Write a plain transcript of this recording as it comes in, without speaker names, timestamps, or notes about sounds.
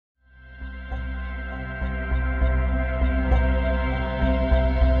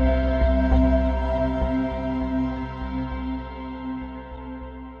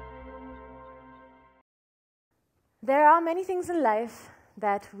are many things in life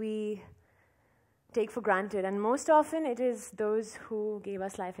that we take for granted, and most often it is those who gave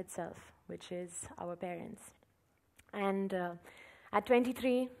us life itself, which is our parents. And at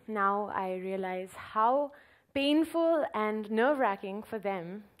 23, now I realize how painful and nerve-wracking for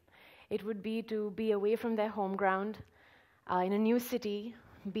them it would be to be away from their home ground, in a new city,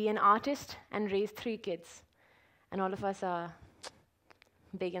 be an artist, and raise 3 kids. And all of us are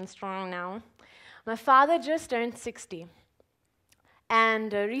big and strong now. My father just turned 60.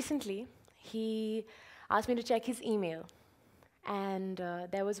 And recently, he asked me to check his email. And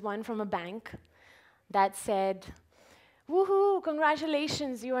there was one from a bank that said, "Woohoo,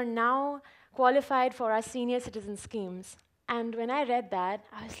 congratulations, you are now qualified for our senior citizen schemes." And when I read that,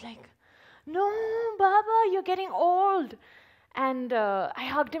 I was like, "No, Baba, you're getting old." And I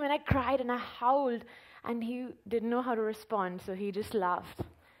hugged him and I cried and I howled. And he didn't know how to respond, so he just laughed.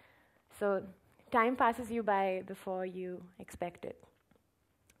 So time passes you by before you expect it.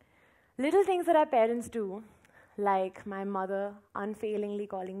 Little things that our parents do, like my mother unfailingly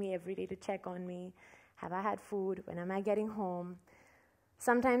calling me every day to check on me. Have I had food? When am I getting home?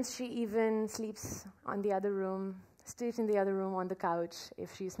 Sometimes she even sleeps in the other room on the couch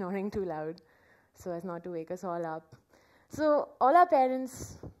if she's snoring too loud, so as not to wake us all up. So all our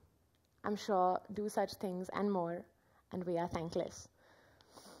parents, I'm sure, do such things and more, and we are thankless.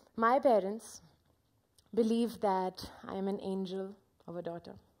 My parents believe that I am an angel of a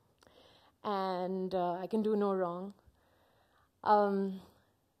daughter, and I can do no wrong. And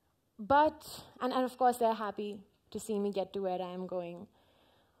of course, they're happy to see me get to where I am going.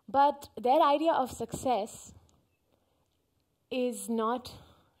 But their idea of success is not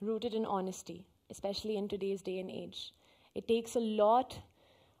rooted in honesty, especially in today's day and age. It takes a lot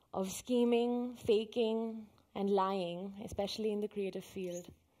of scheming, faking, and lying, especially in the creative field,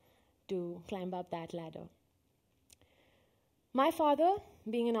 to climb up that ladder. My father,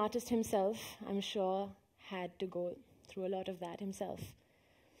 being an artist himself, I'm sure had to go through a lot of that himself.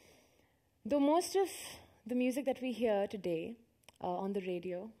 Though most of the music that we hear today on the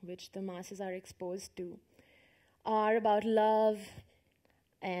radio, which the masses are exposed to, are about love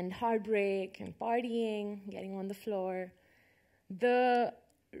and heartbreak and partying, getting on the floor, the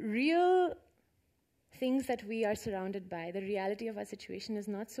real things that we are surrounded by, the reality of our situation is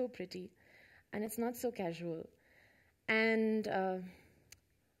not so pretty, and it's not so casual. And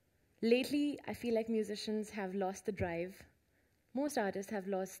lately, I feel like musicians have lost the drive. Most artists have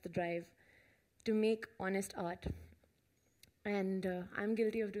lost the drive to make honest art. And I'm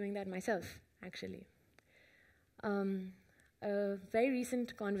guilty of doing that myself, actually. A very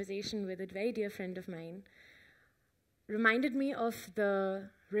recent conversation with a very dear friend of mine reminded me of the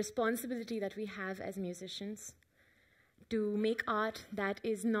responsibility that we have as musicians to make art that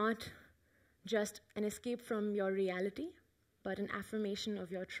is not just an escape from your reality, but an affirmation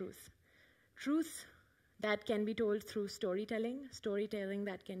of your truth. Truth that can be told through storytelling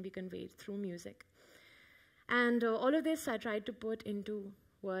that can be conveyed through music. And all of this I tried to put into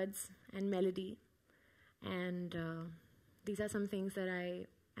words and melody. And these are some things that I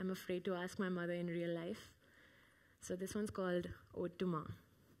am afraid to ask my mother in real life. So this one's called Ode to Ma.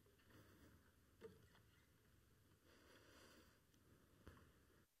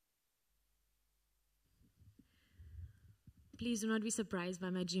 Please do not be surprised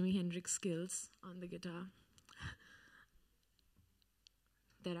by my Jimi Hendrix skills on the guitar.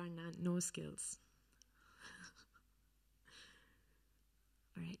 There are no skills.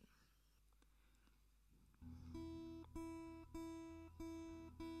 All right.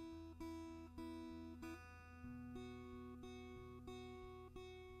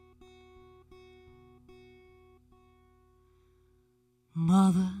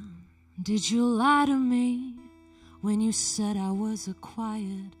 Mother, did you lie to me when you said I was a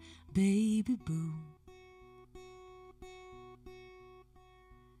quiet baby boo?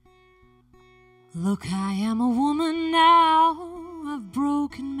 Look, I am a woman now. I've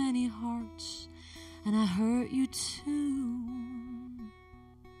broken many hearts, and I hurt you too.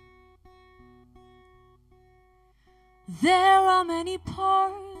 There are many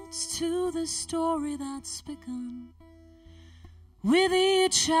parts to the story that's begun. With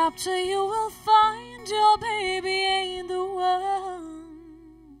each chapter you will find your baby ain't the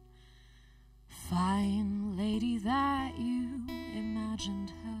one fine lady that you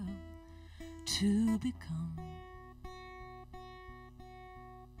imagined her to become.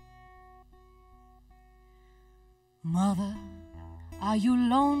 Mother, are you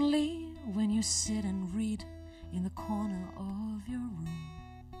lonely when you sit and read in the corner of your room?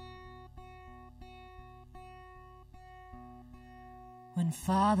 when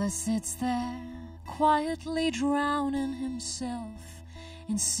father sits there quietly drowning himself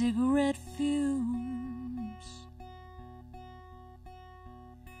in cigarette fumes?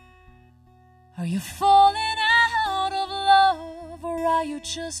 Are you falling out of love, or are you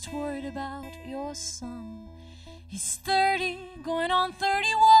just worried about your son? He's 30, going on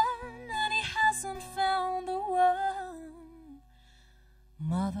 31, and he hasn't found the one.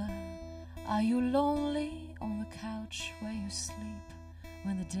 Mother, are you lonely on the couch where you sleep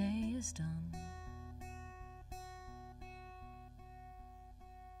when the day is done?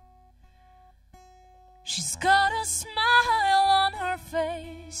 She's got a smile on her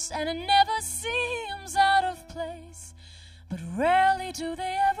face, and it never seems out of place. But rarely do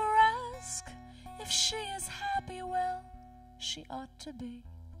they ever ask if she is happy. Well, she ought to be.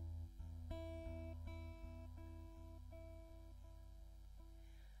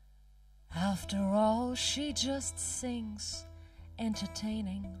 After all, she just sings,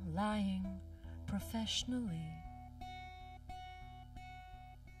 entertaining, lying professionally.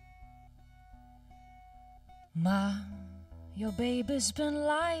 Ma, your baby's been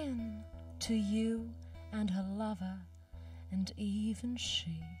lying to you and her lover, and even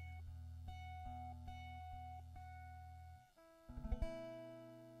she.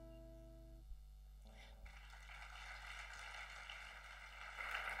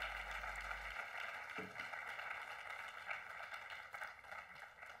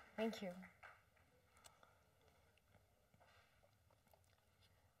 Thank you.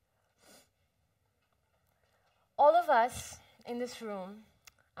 All of us in this room,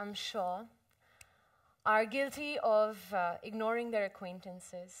 I'm sure, are guilty of ignoring their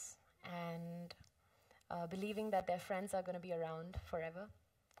acquaintances and believing that their friends are going to be around forever.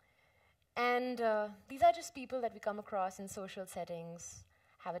 And these are just people that we come across in social settings,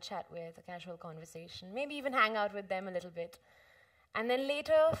 have a chat with, a casual conversation, maybe even hang out with them a little bit, and then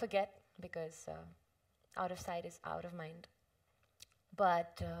later forget, because out of sight is out of mind.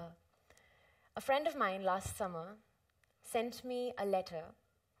 But a friend of mine last summer sent me a letter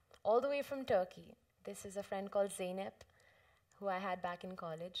all the way from Turkey. This is a friend called Zeynep, who I had back in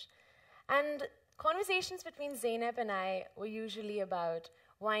college. And conversations between Zeynep and I were usually about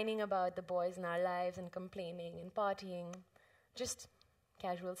whining about the boys in our lives and complaining and partying. Just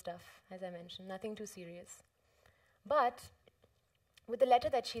casual stuff, as I mentioned, nothing too serious. But with the letter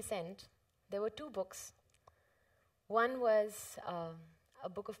that she sent, there were two books. One was a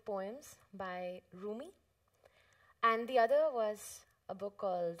book of poems by Rumi, and the other was a book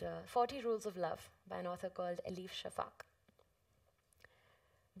called 40 Rules of Love by an author called Elif Shafak.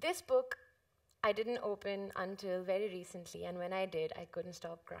 This book I didn't open until very recently, and when I did, I couldn't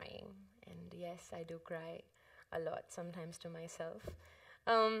stop crying. And yes, I do cry a lot, sometimes to myself.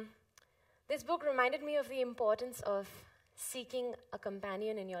 This book reminded me of the importance of seeking a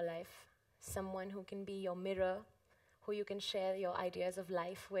companion in your life, someone who can be your mirror, who you can share your ideas of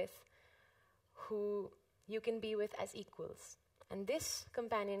life with, who you can be with as equals. And this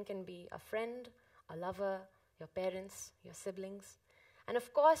companion can be a friend, a lover, your parents, your siblings. And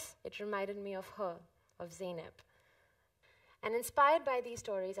of course, it reminded me of her, of Zeynep. And inspired by these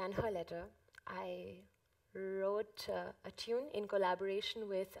stories and her letter, I wrote a tune in collaboration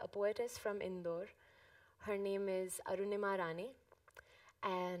with a poetess from Indore. Her name is Arunima Rani,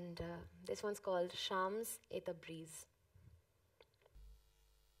 and this one's called Shams et a Breeze.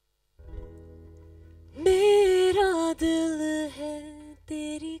 मेरा दिल है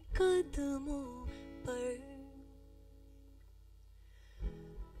तेरी कदमों पर,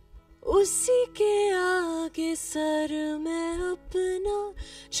 उसी के आगे sir मैं अपना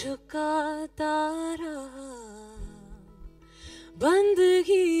झुकाता रहा।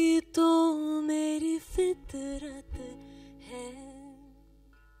 बंदगी तो मेरी फितरत है,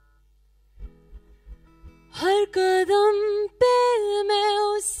 हर कदम पे मैं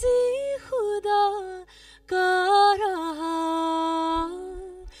उसी खुदा का रहा।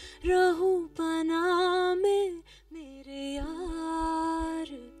 रहूं पनाह में मेरे यार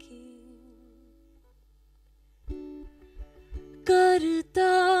की,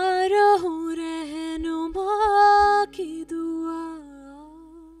 करता रहूं रहनुमा की दुआ।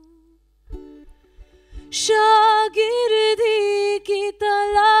 शागिर्दी की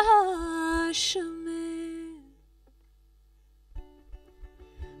तलाश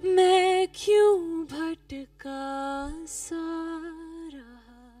मैं क्यों भटका सा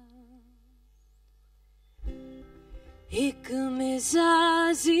रहा। एक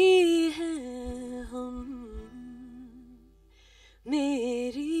मिजाजी है हम,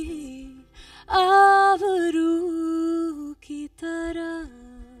 मेरी आबरू की तरह।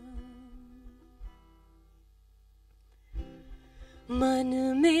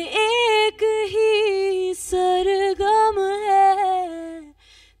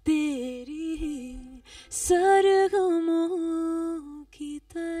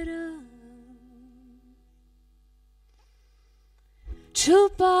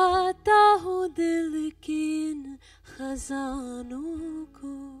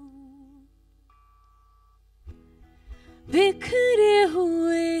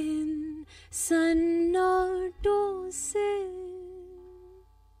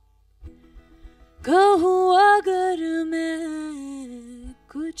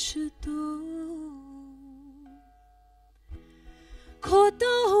 कुछ तो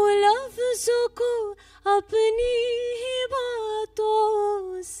खोता हूँ लफ्जों को अपनी ही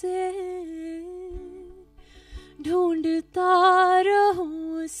बातों से ढूंढता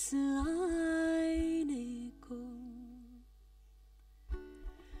रहूं उस आईने को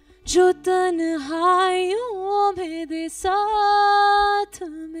जो तन्हाइयों में दे साथ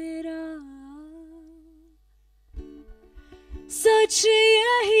मेरा सच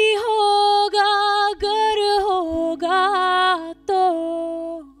यही होगा अगर होगा तो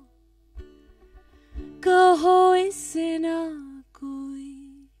कहो इससे ना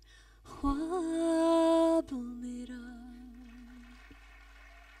कोई ख्वाब मेरा.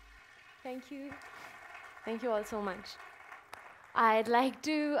 Thank you. Thank you all so much. I'd like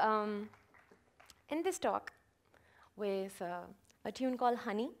to end this talk with a tune called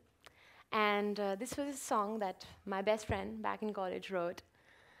Honey. And this was a song that my best friend back in college wrote.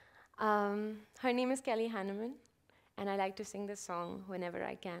 Her name is Kelly Hanneman, and I like to sing this song whenever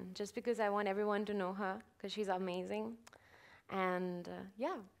I can, just because I want everyone to know her, because she's amazing. And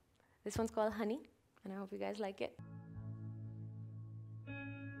yeah, this one's called Honey, and I hope you guys like it.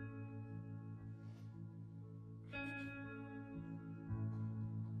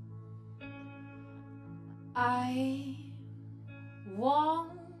 I want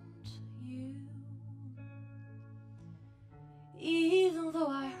you, even though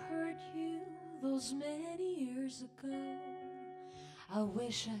I hurt you those many years ago. I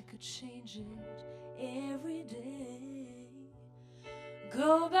wish I could change it every day.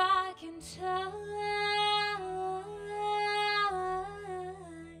 Go back in time.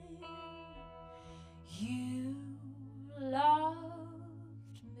 You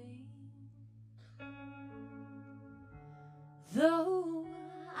loved me, though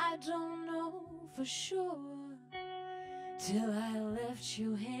I don't know for sure. Till I left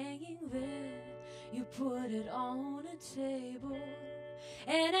you hanging there, you put it on a table,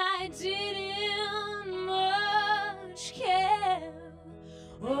 and I didn't much care.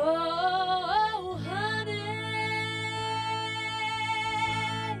 Oh, honey,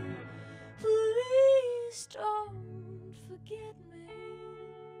 please don't forget me.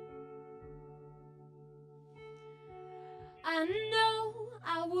 I know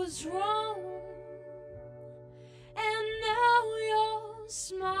I was wrong, and now your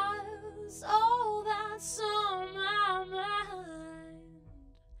smile's all that's on my mind.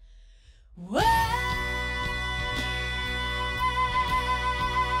 Why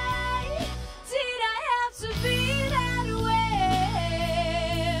did I have to be that way?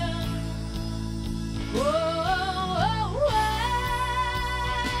 Oh, why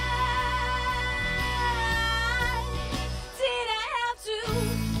did I have to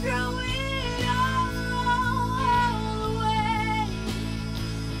throw it all away?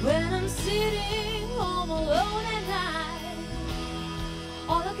 When I'm sitting home alone at night,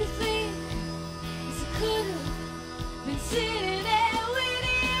 all I could think is I could have been sitting there with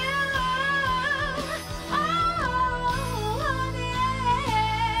you. Oh, honey,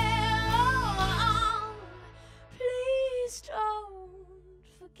 please don't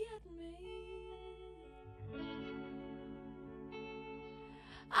forget me.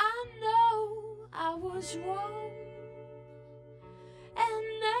 I know I was wrong, and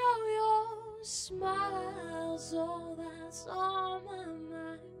now your smile's all that's on my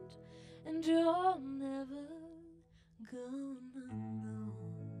mind, and you're never gonna know.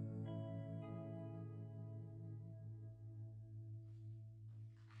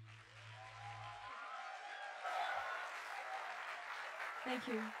 Thank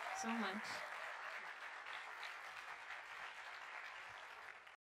you so much.